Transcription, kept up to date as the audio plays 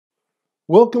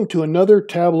Welcome to another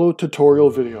Tableau tutorial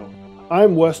video.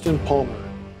 I'm Weston Palmer.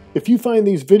 If you find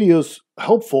these videos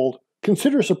helpful,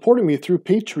 consider supporting me through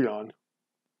Patreon.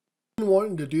 I've been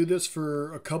wanting to do this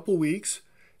for a couple weeks,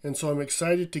 and so I'm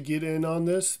excited to get in on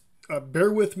this.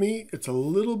 Bear with me, it's a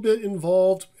little bit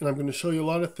involved, and I'm going to show you a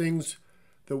lot of things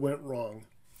that went wrong.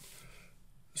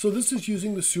 So this is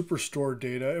using the Superstore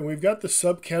data, and we've got the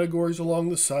subcategories along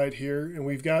the side here, and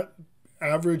we've got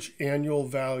average annual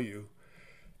value.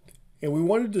 And we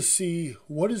wanted to see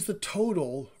what is the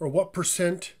total, or what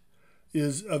percent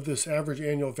is of this average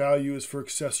annual value is for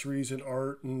accessories and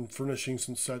art and furnishings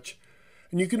and such.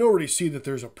 And you can already see that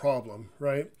there's a problem,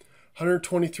 right?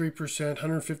 123%,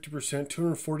 150%,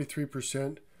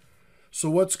 243%.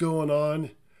 So what's going on?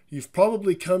 You've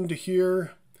probably come to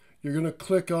here. You're going to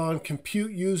click on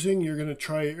compute using. You're going to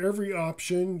try every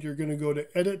option. You're going to go to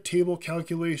edit table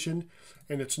calculation,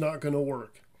 and it's not going to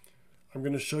work. I'm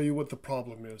going to show you what the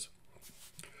problem is.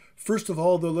 First of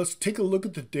all, though, let's take a look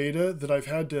at the data that I've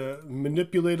had to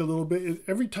manipulate a little bit.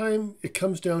 Every time it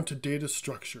comes down to data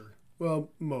structure.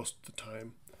 Well, most of the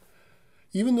time.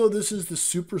 Even though this is the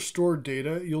Superstore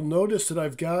data, you'll notice that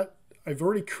I've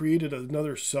already created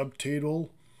another subtable,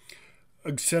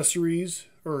 accessories,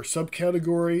 or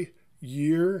subcategory,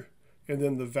 year, and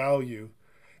then the value.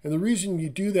 And the reason you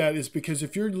do that is because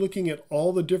if you're looking at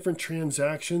all the different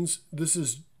transactions, this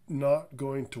is not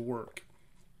going to work.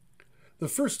 The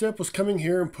first step was coming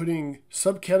here and putting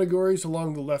subcategories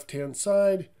along the left-hand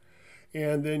side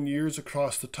and then years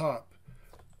across the top.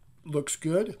 Looks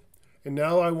good. And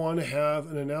now I want to have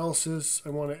an analysis. I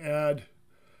want to add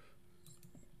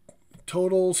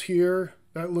totals here.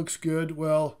 That looks good.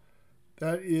 Well,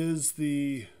 that is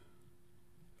the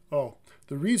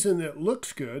reason it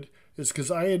looks good is because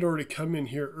I had already come in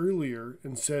here earlier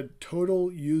and said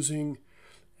total using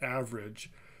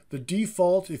average. The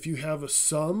default, if you have a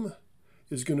sum,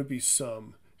 is going to be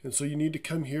sum. And so you need to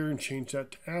come here and change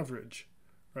that to average,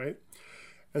 right?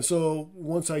 And so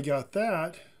once I got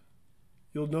that,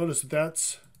 you'll notice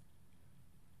that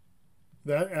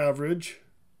average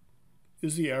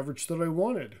is the average that I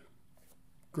wanted.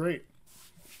 Great.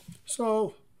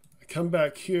 So I come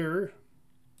back here,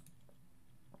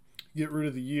 get rid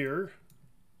of the year,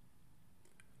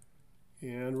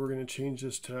 and we're going to change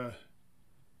this to,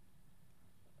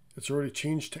 it's already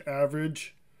changed to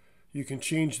average. You can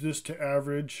change this to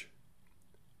average,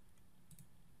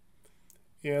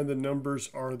 and the numbers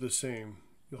are the same.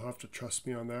 You'll have to trust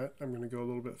me on that. I'm going to go a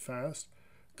little bit fast.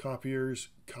 Copiers,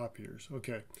 copiers.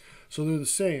 Okay, so they're the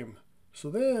same. So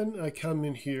then I come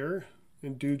in here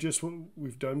and do just what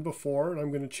we've done before, and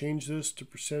I'm going to change this to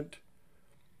percent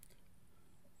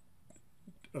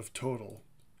of total.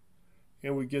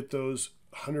 And we get those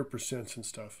 100% and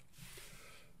stuff.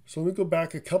 So let me go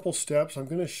back a couple steps. I'm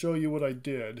going to show you what I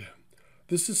did.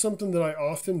 This is something that I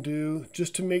often do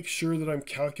just to make sure that I'm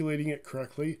calculating it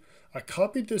correctly. I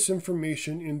copied this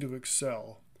information into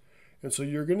Excel. And so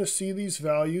you're going to see these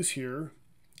values here.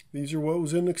 These are what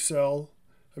was in Excel.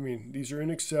 These are in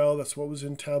Excel. That's what was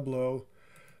in Tableau.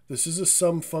 This is a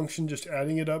sum function, just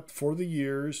adding it up for the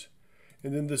years.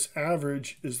 And then this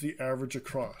average is the average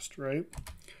across, right?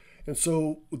 And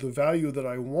so the value that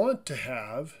I want to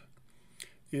have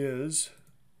is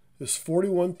this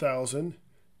 41,000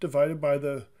 divided by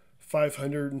the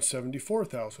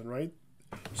 574,000, right?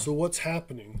 So what's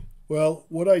happening? Well,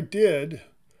 what I did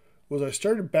was I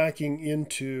started backing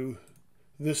into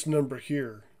this number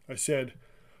here. I said,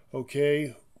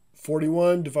 okay,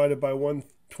 41 divided by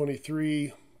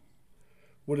 123,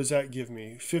 what does that give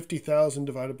me? 50,000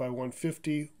 divided by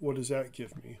 150, what does that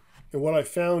give me? And what I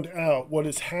found out, what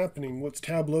is happening, what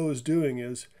Tableau is doing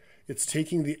is, it's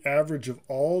taking the average of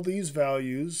all these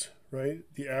values, right?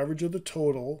 The average of the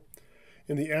total,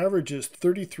 and the average is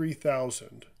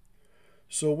 33,000.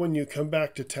 So when you come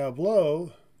back to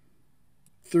Tableau,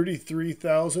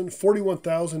 33,000,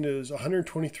 41,000 is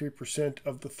 123%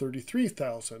 of the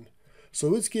 33,000.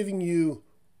 So it's giving you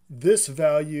this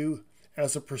value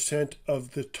as a percent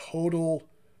of the total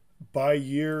by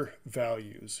year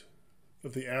values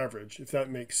of the average, if that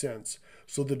makes sense.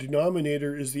 So the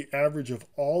denominator is the average of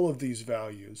all of these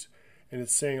values. And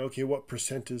it's saying, okay, what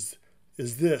percent is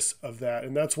this of that?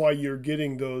 And that's why you're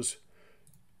getting those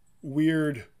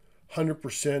weird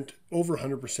 100%, over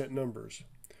 100% numbers.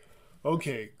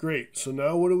 Okay, great. So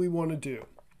now what do we want to do?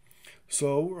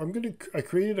 So I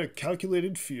created a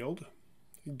calculated field.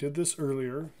 I did this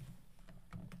earlier.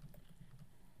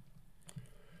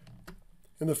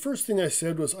 And the first thing I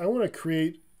said was I want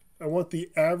the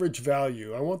average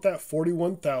value. I want that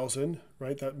 41,000,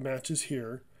 right? That matches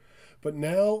here. But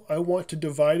now I want to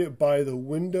divide it by the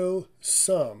window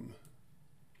sum.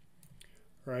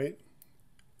 right?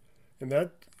 And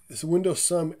that is window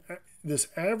sum. This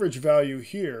average value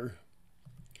here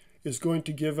is going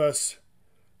to give us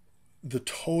the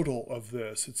total of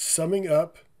this. It's summing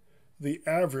up the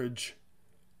average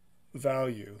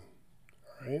value,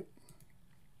 all right?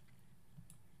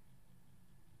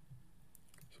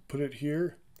 So put it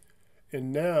here,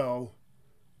 and now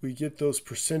we get those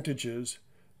percentages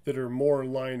that are more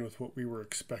in line with what we were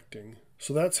expecting.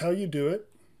 So that's how you do it.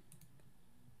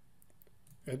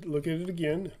 And look at it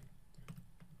again.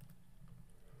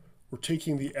 We're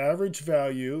taking the average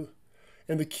value,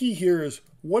 and the key here is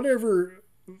whatever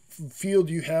field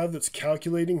you have that's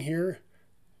calculating here,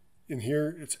 in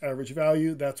here it's average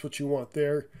value, that's what you want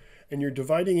there, and you're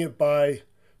dividing it by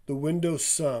the window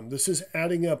sum. This is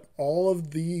adding up all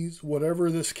of these,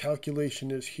 whatever this calculation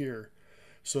is here.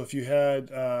 So if you had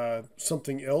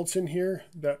something else in here,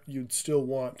 that you'd still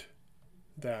want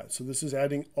that. So this is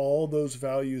adding all those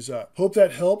values up. Hope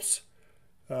that helps.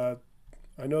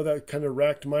 I know that kind of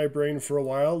racked my brain for a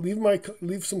while.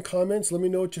 Leave some comments. Let me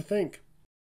know what you think.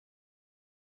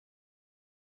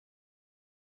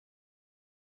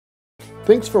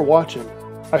 Thanks for watching.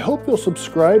 I hope you'll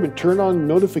subscribe and turn on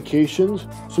notifications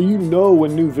so you know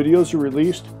when new videos are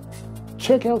released.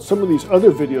 Check out some of these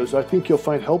other videos I think you'll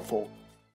find helpful.